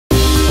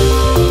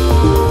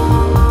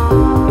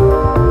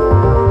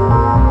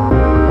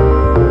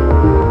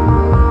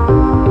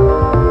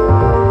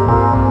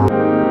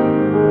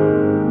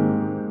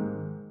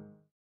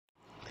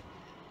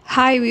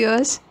Hi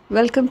viewers,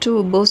 welcome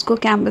to Bosco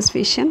Campus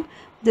Vision.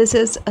 This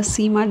is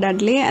Seema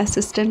Dudley,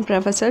 Assistant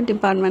Professor,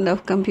 Department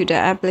of Computer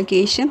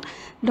Application,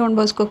 Don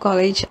Bosco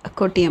College,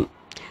 Kottayam.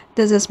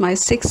 This is my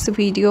 6th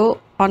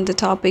video on the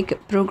topic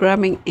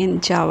Programming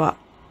in Java.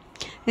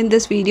 In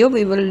this video,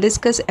 we will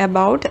discuss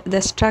about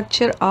the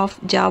structure of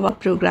Java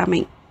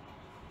programming.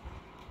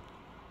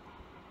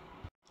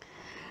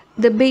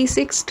 The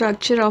basic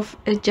structure of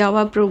a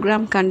Java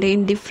program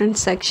contains different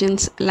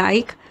sections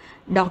like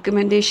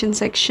documentation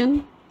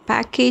section,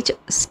 package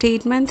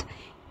statement,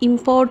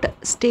 import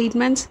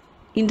statements,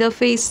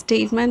 interface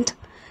statement,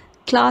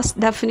 class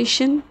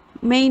definition,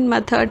 main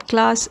method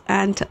class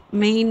and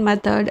main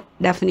method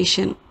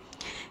definition.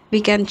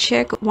 We can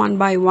check one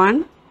by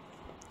one.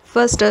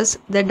 First is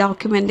the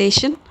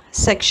documentation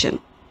section.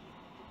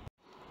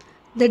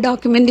 The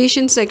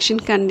documentation section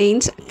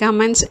contains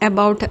comments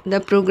about the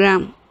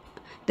program.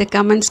 The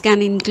comments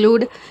can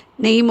include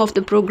name of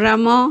the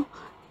programmer,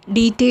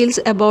 details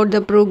about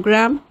the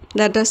program,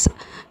 that is,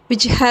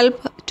 which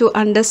help to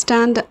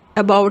understand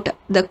about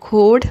the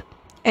code,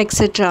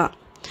 etc.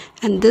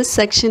 And this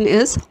section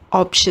is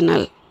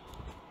optional.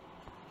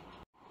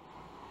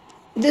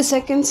 The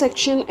second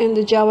section in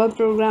the Java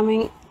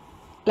programming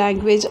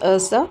language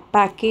is the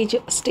package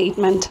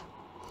statement.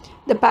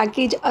 The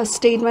package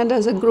statement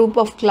is a group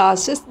of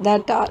classes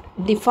that are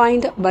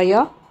defined by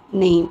a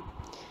name.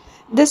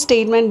 This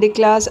statement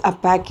declares a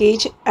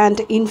package and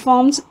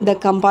informs the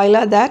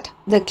compiler that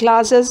the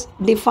classes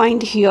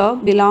defined here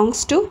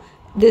belongs to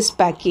this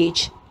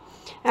package.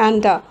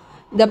 And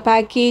the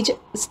package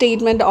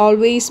statement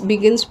always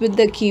begins with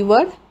the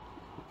keyword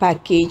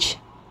package.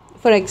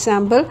 For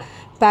example,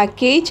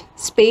 package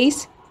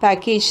space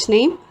package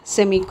name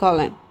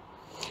semicolon.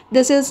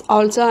 This is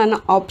also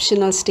an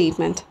optional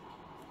statement.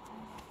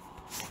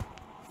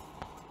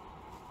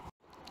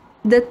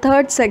 The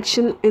third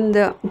section in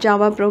the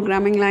Java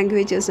programming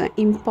language is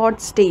import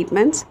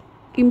statements.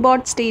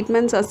 Import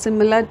statements are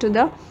similar to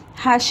the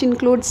hash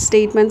include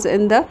statements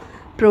in the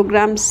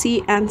program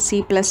C and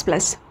C++.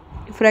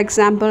 For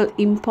example,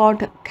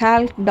 import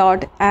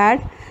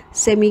calc.add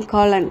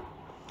semicolon.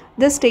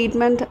 This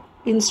statement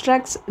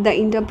instructs the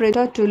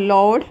interpreter to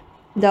load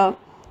the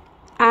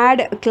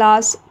add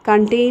class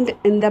contained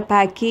in the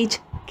package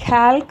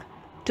calc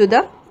to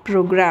the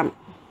program.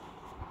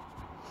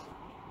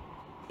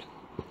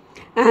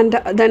 And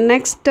the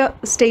next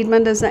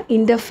statement is the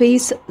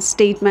interface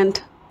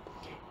statement.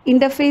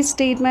 Interface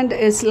statement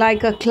is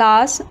like a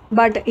class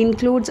but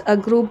includes a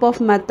group of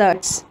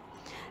methods,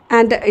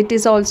 and it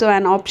is also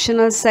an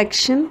optional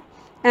section.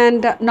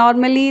 And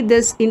normally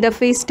this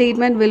interface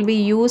statement will be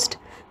used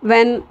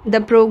when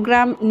the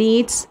program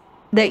needs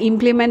the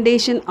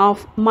implementation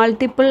of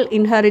multiple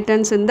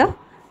inheritance in the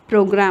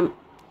program.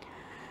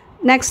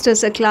 Next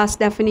is a class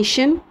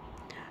definition,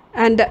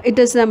 and it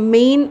is the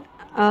main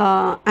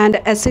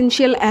and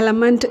essential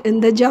element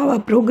in the Java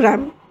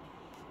program.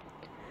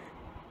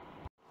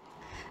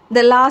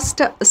 The last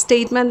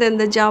statement in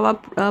the Java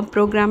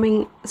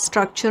programming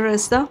structure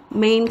is the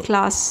main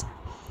class,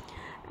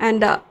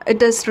 and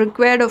it is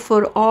required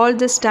for all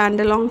the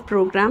standalone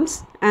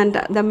programs,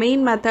 and the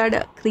main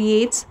method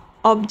creates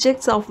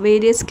objects of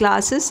various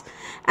classes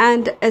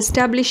and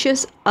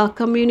establishes a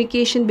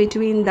communication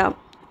between them.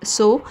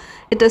 So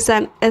it is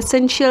an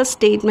essential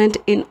statement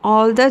in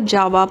all the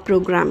Java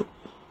program.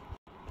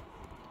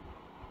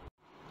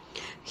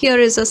 Here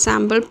is a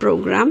sample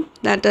program,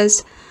 that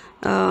is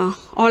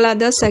all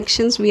other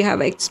sections we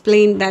have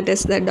explained, that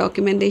is the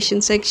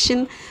documentation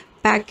section,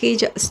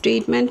 package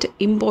statement,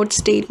 import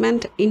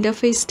statement,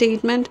 interface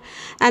statement,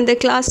 and the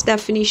class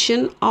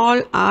definition.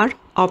 All are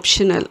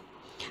optional,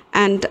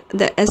 and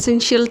the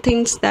essential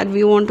things that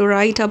we want to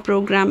write a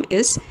program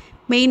is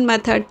main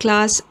method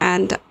class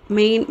and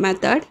main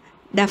method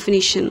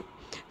definition.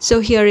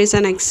 So here is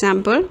an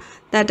example,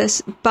 that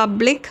is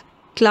public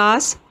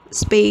class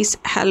space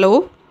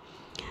hello.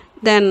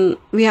 Then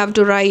we have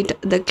to write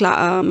the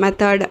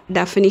method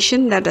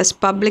definition, that is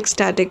public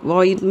static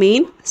void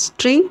main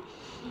string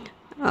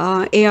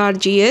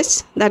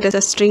args, that is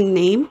a string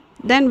name.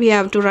 Then we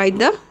have to write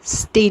the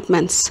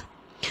statements.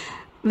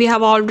 We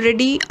have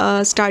already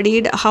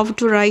studied how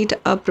to write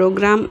a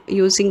program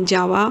using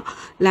Java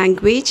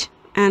language,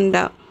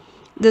 and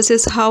this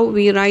is how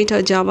we write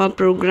a Java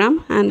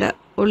program, and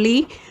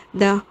only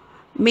the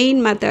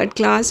main method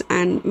class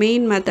and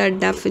main method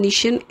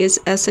definition is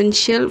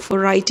essential for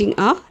writing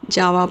a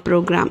Java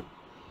program.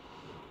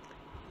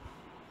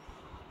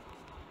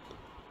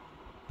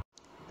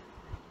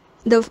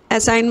 The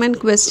assignment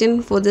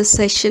question for this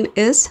session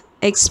is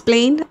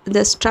explain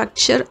the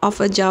structure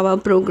of a Java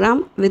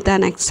program with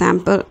an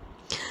example.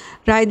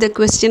 Write the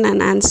question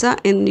and answer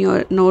in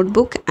your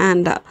notebook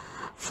and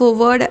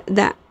forward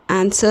the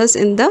answers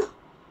in the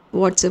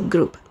WhatsApp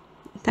group.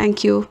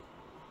 Thank you.